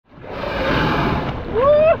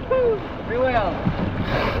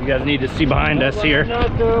You guys need to see behind us here.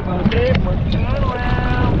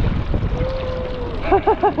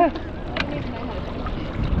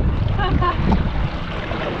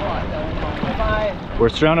 We're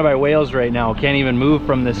surrounded by whales right now. Can't even move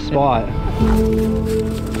from this spot.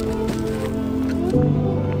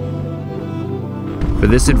 For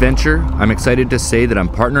this adventure, I'm excited to say that I'm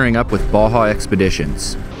partnering up with Baja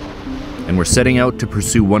Expeditions. And we're setting out to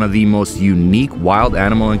pursue one of the most unique wild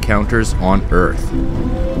animal encounters on Earth.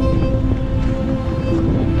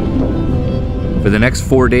 For the next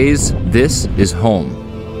 4 days, this is home.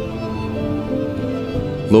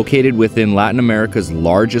 Located within Latin America's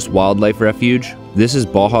largest wildlife refuge, this is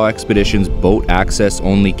Baja Expeditions' boat access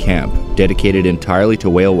only camp, dedicated entirely to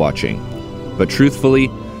whale watching. But truthfully,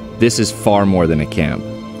 this is far more than a camp.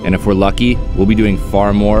 And if we're lucky, we'll be doing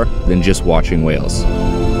far more than just watching whales.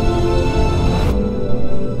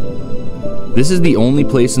 This is the only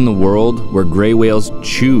place in the world where gray whales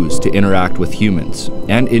choose to interact with humans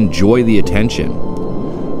and enjoy the attention.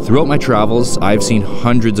 Throughout my travels, I've seen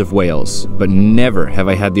hundreds of whales, but never have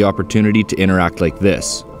I had the opportunity to interact like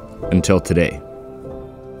this, until today.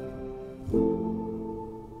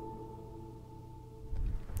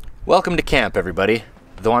 Welcome to camp, everybody.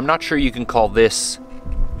 Though I'm not sure you can call this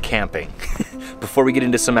camping. Before we get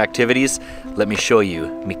into some activities, let me show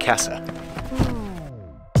you mi casa.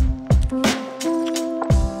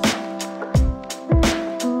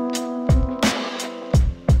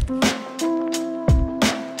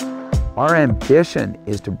 Our ambition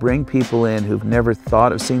is to bring people in who've never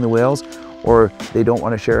thought of seeing the whales, or they don't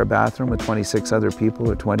want to share a bathroom with 26 other people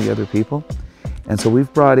or 20 other people. And so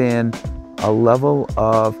we've brought in a level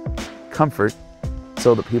of comfort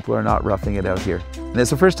so that people are not roughing it out here. And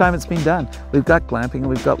it's the first time it's been done. We've got glamping,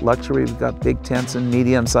 we've got luxury, we've got big tents and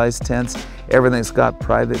medium-sized tents. Everything's got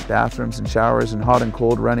private bathrooms and showers and hot and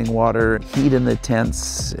cold running water, heat in the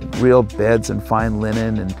tents, real beds and fine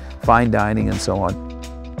linen and fine dining and so on.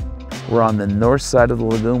 We're on the north side of the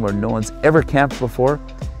lagoon where no one's ever camped before.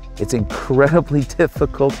 It's incredibly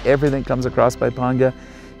difficult. Everything comes across by panga.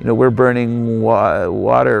 You know, we're burning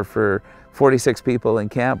water for 46 people in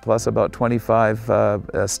camp, plus about 25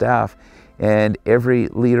 staff. And every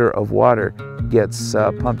liter of water gets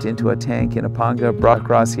pumped into a tank in a panga, brought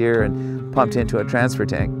across here and pumped into a transfer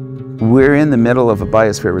tank. We're in the middle of a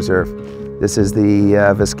biosphere reserve. This is the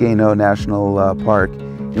Vizcaino National Park.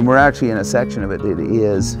 And we're actually in a section of it that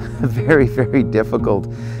is very, very difficult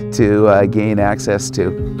to gain access to.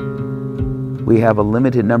 We have a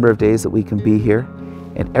limited number of days that we can be here,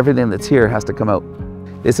 and everything that's here has to come out.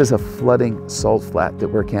 This is a flooding salt flat that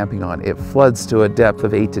we're camping on. It floods to a depth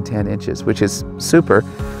of 8 to 10 inches, which is super,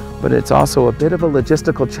 but it's also a bit of a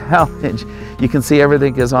logistical challenge. You can see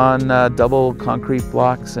everything is on double concrete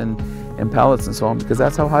blocks and pallets and so on, because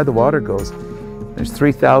that's how high the water goes. There's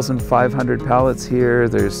 3,500 pallets here.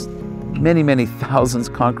 There's many, many thousands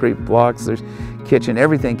concrete blocks. There's kitchen.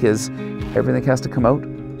 Everything has to come out.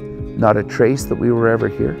 Not a trace that we were ever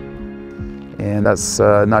here. And that's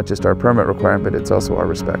not just our permit requirement, but it's also our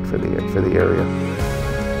respect for the area.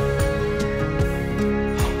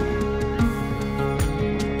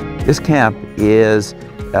 This camp is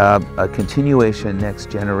a continuation,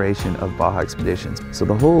 next generation of Baja Expeditions. So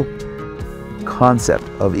the whole concept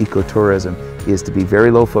of ecotourism is to be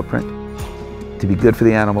very low footprint, to be good for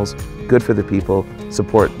the animals, good for the people,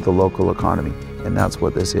 support the local economy. And that's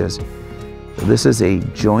what this is. So this is a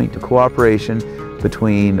joint cooperation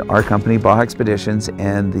between our company, Baja Expeditions,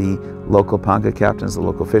 and the local panga captains, the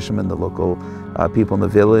local fishermen, the local people in the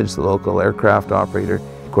village, the local aircraft operator.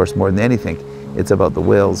 Of course, more than anything, it's about the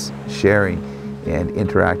whales sharing and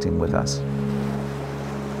interacting with us.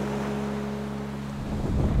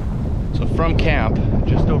 So from camp,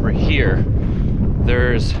 just over here,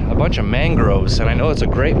 there's a bunch of mangroves, and I know it's a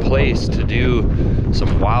great place to do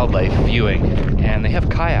some wildlife viewing, and they have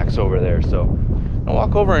kayaks over there, so I'll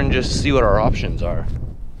walk over and just see what our options are.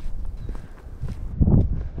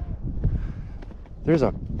 There's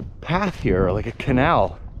a path here, like a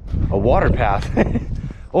canal, a water path.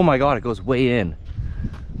 Oh my god, it goes way in.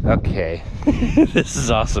 Okay, this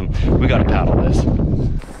is awesome. We gotta paddle this.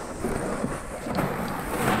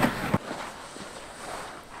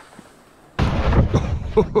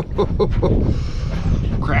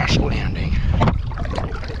 Crash landing.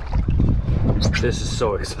 This is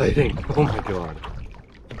so exciting. Oh my god.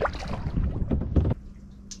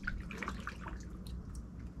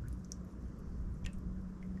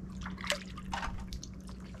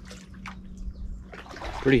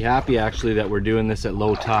 Pretty happy actually that we're doing this at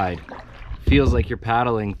low tide. Feels like you're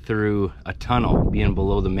paddling through a tunnel, being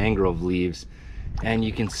below the mangrove leaves. And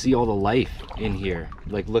you can see all the life in here.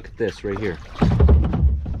 Like, look at this right here.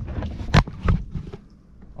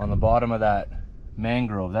 On the bottom of that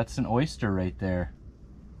mangrove, that's an oyster right there.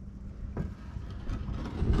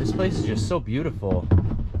 This place is just so beautiful.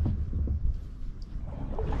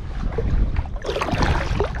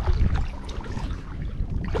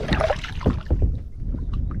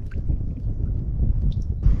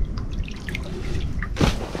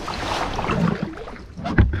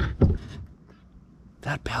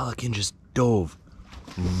 That pelican just dove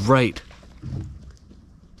right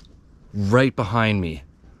behind me.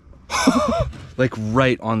 Like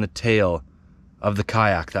right on the tail of the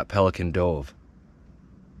kayak, that pelican dove.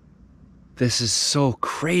 This is so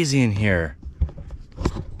crazy in here.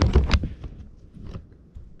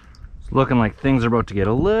 It's looking like things are about to get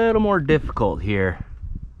a little more difficult here.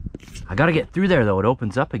 I gotta get through there though, it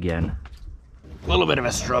opens up again. A little bit of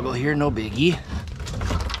a struggle here, no biggie.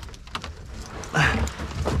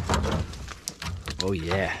 Oh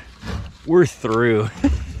yeah, we're through.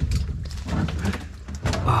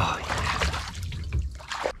 Oh yeah.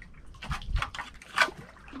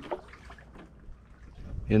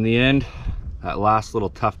 In the end, that last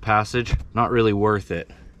little tough passage, not really worth it.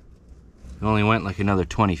 It only went like another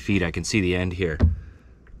 20 feet. I can see the end here.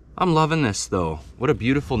 I'm loving this though. What a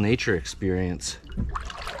beautiful nature experience.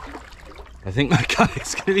 I think my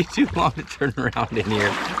kayak's gonna be too long to turn around in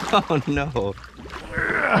here. Oh no.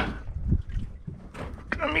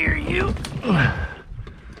 Come here, you. Oh,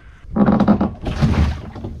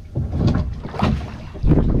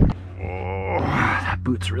 that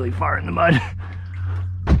boot's really far in the mud.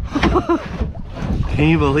 Can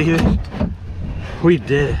you believe it? We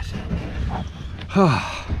did it.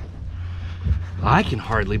 I can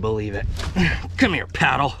hardly believe it. Come here,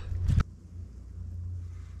 paddle.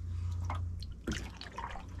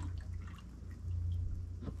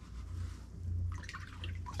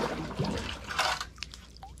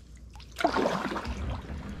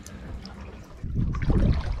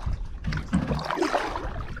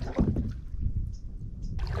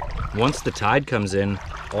 Once the tide comes in,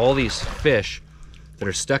 all these fish that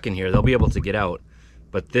are stuck in here, they'll be able to get out.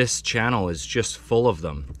 But this channel is just full of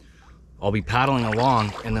them. I'll be paddling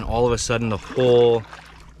along and then all of a sudden the whole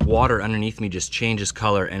water underneath me just changes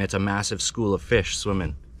color and it's a massive school of fish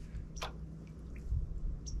swimming.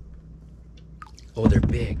 Oh, they're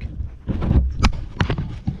big.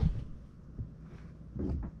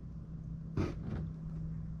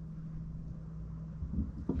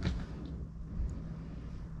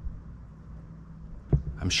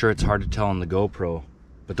 I'm sure it's hard to tell on the GoPro,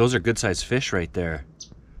 but those are good sized fish right there.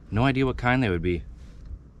 No idea what kind they would be.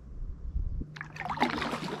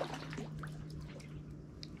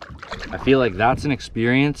 I feel like that's an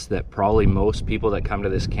experience that probably most people that come to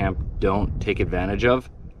this camp don't take advantage of.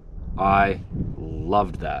 I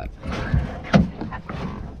loved that.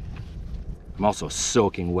 I'm also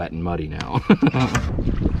soaking wet and muddy now.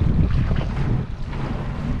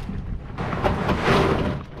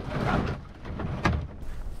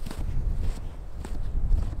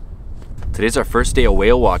 Today's our first day of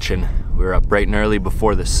whale watching. We were up bright and early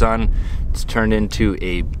before the sun. It's turned into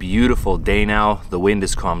a beautiful day now. The wind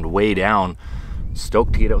has calmed way down.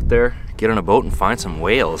 Stoked to get out there, get on a boat and find some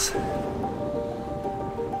whales.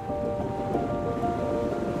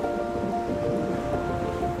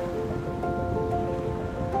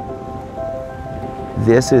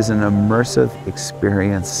 This is an immersive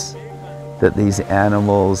experience that these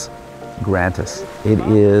animals grant us. It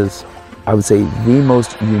is, I would say, the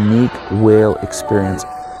most unique whale experience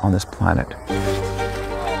on this planet.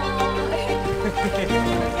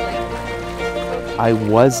 I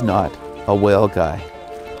was not a whale guy.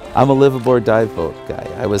 I'm a live-aboard dive boat guy.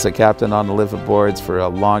 I was a captain on the live-aboards for a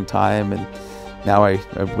long time, and now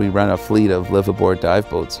we run a fleet of live-aboard dive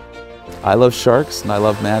boats. I love sharks and I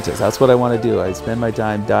love mantas. That's what I want to do. I spend my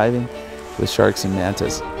time diving with sharks and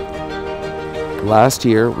mantas. Last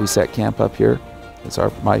year we set camp up here. It's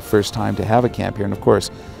my first time to have a camp here, and of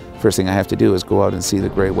course, first thing I have to do is go out and see the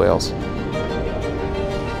gray whales.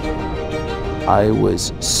 I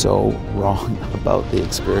was so wrong about the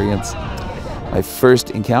experience. My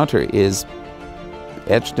first encounter is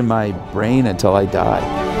etched in my brain until I die.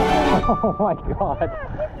 Oh my God.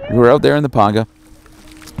 We were out there in the Ponga,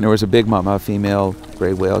 and there was a big mama, female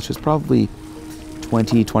gray whale. She was probably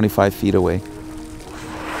 20, 25 feet away.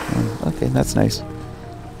 Okay, that's nice.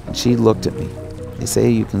 And she looked at me. They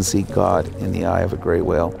say you can see God in the eye of a gray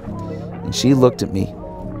whale. And she looked at me,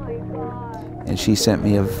 and she sent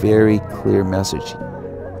me a very clear message.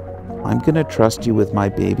 I'm gonna trust you with my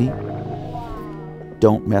baby.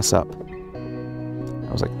 Don't mess up.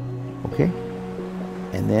 I was like, okay.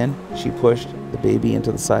 And then she pushed the baby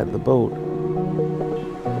into the side of the boat.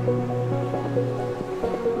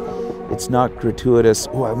 It's not gratuitous,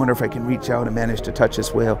 oh, I wonder if I can reach out and manage to touch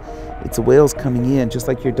this whale. It's the whale's coming in, just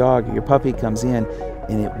like your dog or your puppy comes in,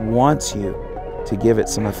 and it wants you to give it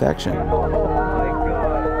some affection.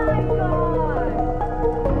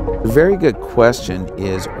 A very good question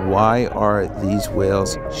is, why are these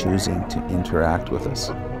whales choosing to interact with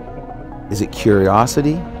us? Is it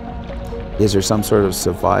curiosity? Is there some sort of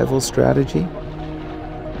survival strategy?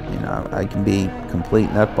 You know, I can be complete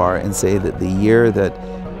nutbar and say that the year that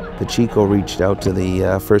Pacheco reached out to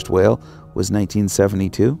the first whale was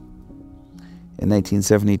 1972. In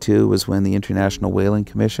 1972 was when the International Whaling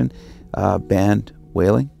Commission banned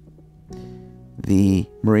whaling. The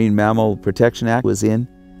Marine Mammal Protection Act was in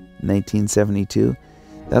 1972.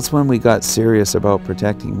 That's when we got serious about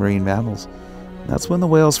protecting marine mammals. That's when the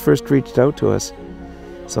whales first reached out to us.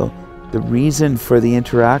 So the reason for the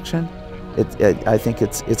interaction, I think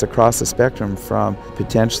it's across the spectrum from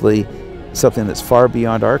potentially something that's far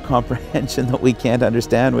beyond our comprehension that we can't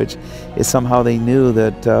understand, which is somehow they knew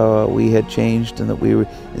that we had changed and that we were,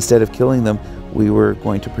 instead of killing them, we were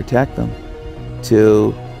going to protect them,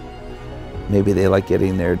 to maybe they like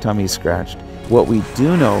getting their tummies scratched. What we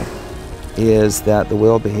do know is that the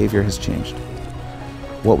whale behavior has changed.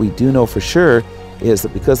 What we do know for sure is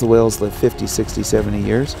that because the whales live 50, 60, 70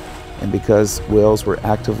 years, and because whales were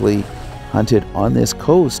actively hunted on this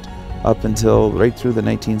coast up until right through the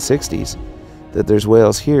 1960s, that there's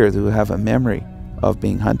whales here who have a memory of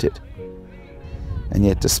being hunted. And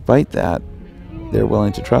yet despite that, they're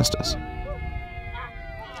willing to trust us.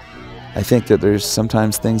 I think that there's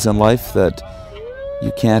sometimes things in life that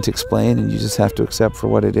you can't explain and you just have to accept for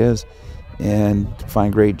what it is and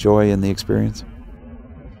find great joy in the experience.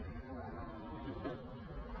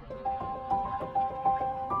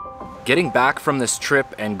 Getting back from this trip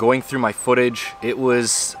and going through my footage, it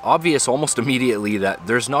was obvious almost immediately that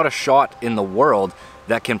there's not a shot in the world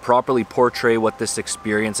that can properly portray what this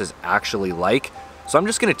experience is actually like. So I'm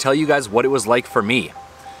just gonna tell you guys what it was like for me.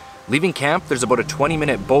 Leaving camp, there's about a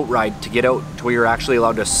 20-minute boat ride to get out to where you're actually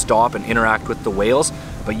allowed to stop and interact with the whales,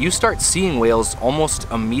 but you start seeing whales almost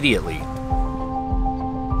immediately.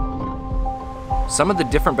 Some of the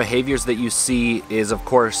different behaviors that you see is, of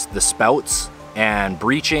course, the spouts and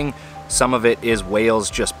breaching. Some of it is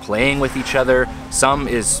whales just playing with each other. Some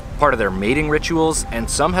is part of their mating rituals, and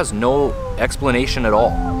some has no explanation at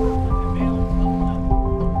all.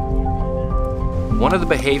 One of the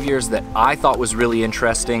behaviors that I thought was really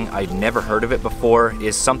interesting, I'd never heard of it before,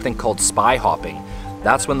 is something called spy hopping.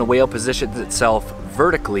 That's when the whale positions itself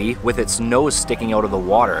vertically with its nose sticking out of the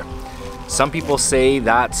water. Some people say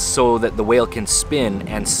that's so that the whale can spin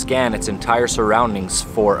and scan its entire surroundings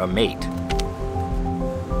for a mate.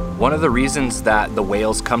 One of the reasons that the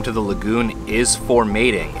whales come to the lagoon is for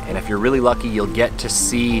mating, and if you're really lucky, you'll get to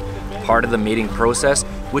see part of the mating process,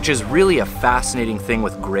 which is really a fascinating thing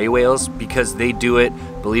with gray whales because they do it,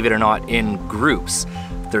 believe it or not, in groups.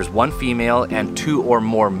 There's one female and 2 or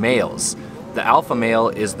more males. The alpha male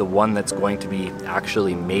is the one that's going to be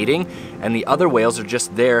actually mating, and the other whales are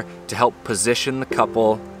just there to help position the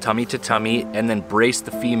couple tummy to tummy and then brace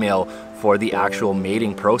the female for the actual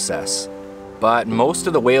mating process. But most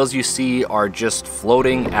of the whales you see are just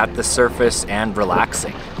floating at the surface and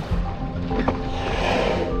relaxing.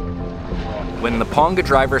 When the ponga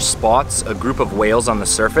driver spots a group of whales on the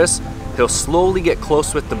surface, he'll slowly get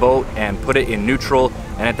close with the boat and put it in neutral,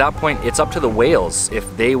 and at that point it's up to the whales if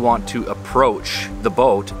they want to approach the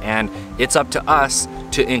boat, and it's up to us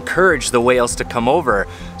to encourage the whales to come over.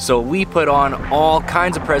 So we put on all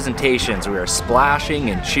kinds of presentations. We are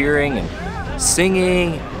splashing and cheering and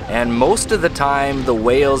singing, and most of the time the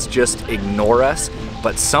whales just ignore us,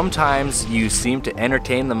 but sometimes you seem to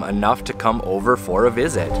entertain them enough to come over for a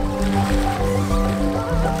visit.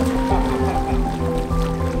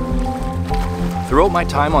 Throughout my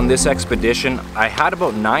time on this expedition, I had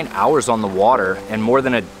about 9 hours on the water and more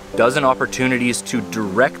than a dozen opportunities to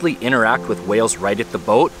directly interact with whales right at the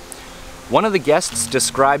boat. One of the guests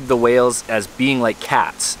described the whales as being like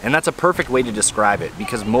cats, and that's a perfect way to describe it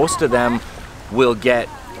because most of them will get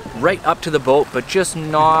right up to the boat but just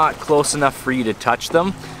not close enough for you to touch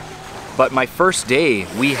them. But my first day,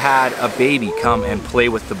 we had a baby come and play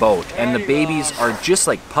with the boat, and the babies are just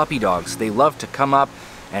like puppy dogs. They love to come up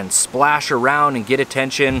and splash around and get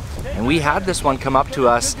attention, and we had this one come up to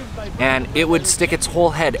us and it would stick its whole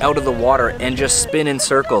head out of the water and just spin in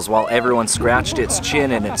circles while everyone scratched its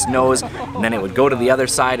chin and its nose, and then it would go to the other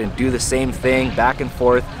side and do the same thing back and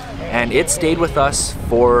forth, and it stayed with us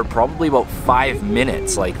for probably about 5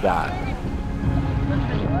 minutes like that.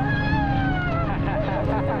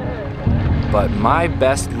 but my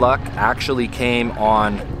best luck actually came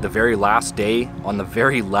on the very last day, on the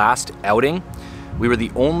very last outing. We were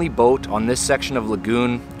the only boat on this section of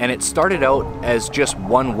lagoon, and it started out as just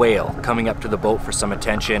one whale coming up to the boat for some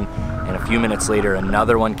attention, and a few minutes later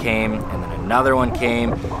another one came, and then another one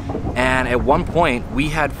came, and at one point we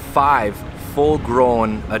had 5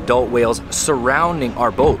 full-grown adult whales surrounding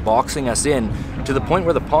our boat, boxing us in, to the point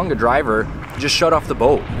where the Ponga driver just shut off the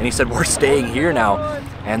boat, and he said, "We're staying here now."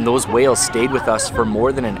 And those whales stayed with us for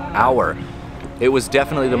more than an hour. It was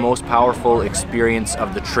definitely the most powerful experience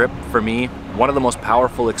of the trip for me, one of the most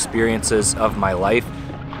powerful experiences of my life.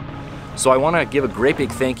 So I want to give a great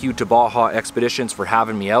big thank you to Baja Expeditions for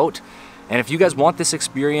having me out. And if you guys want this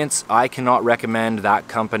experience, I cannot recommend that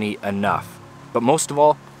company enough. But most of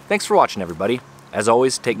all, thanks for watching, everybody. As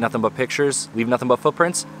always, take nothing but pictures, leave nothing but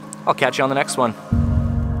footprints. I'll catch you on the next one.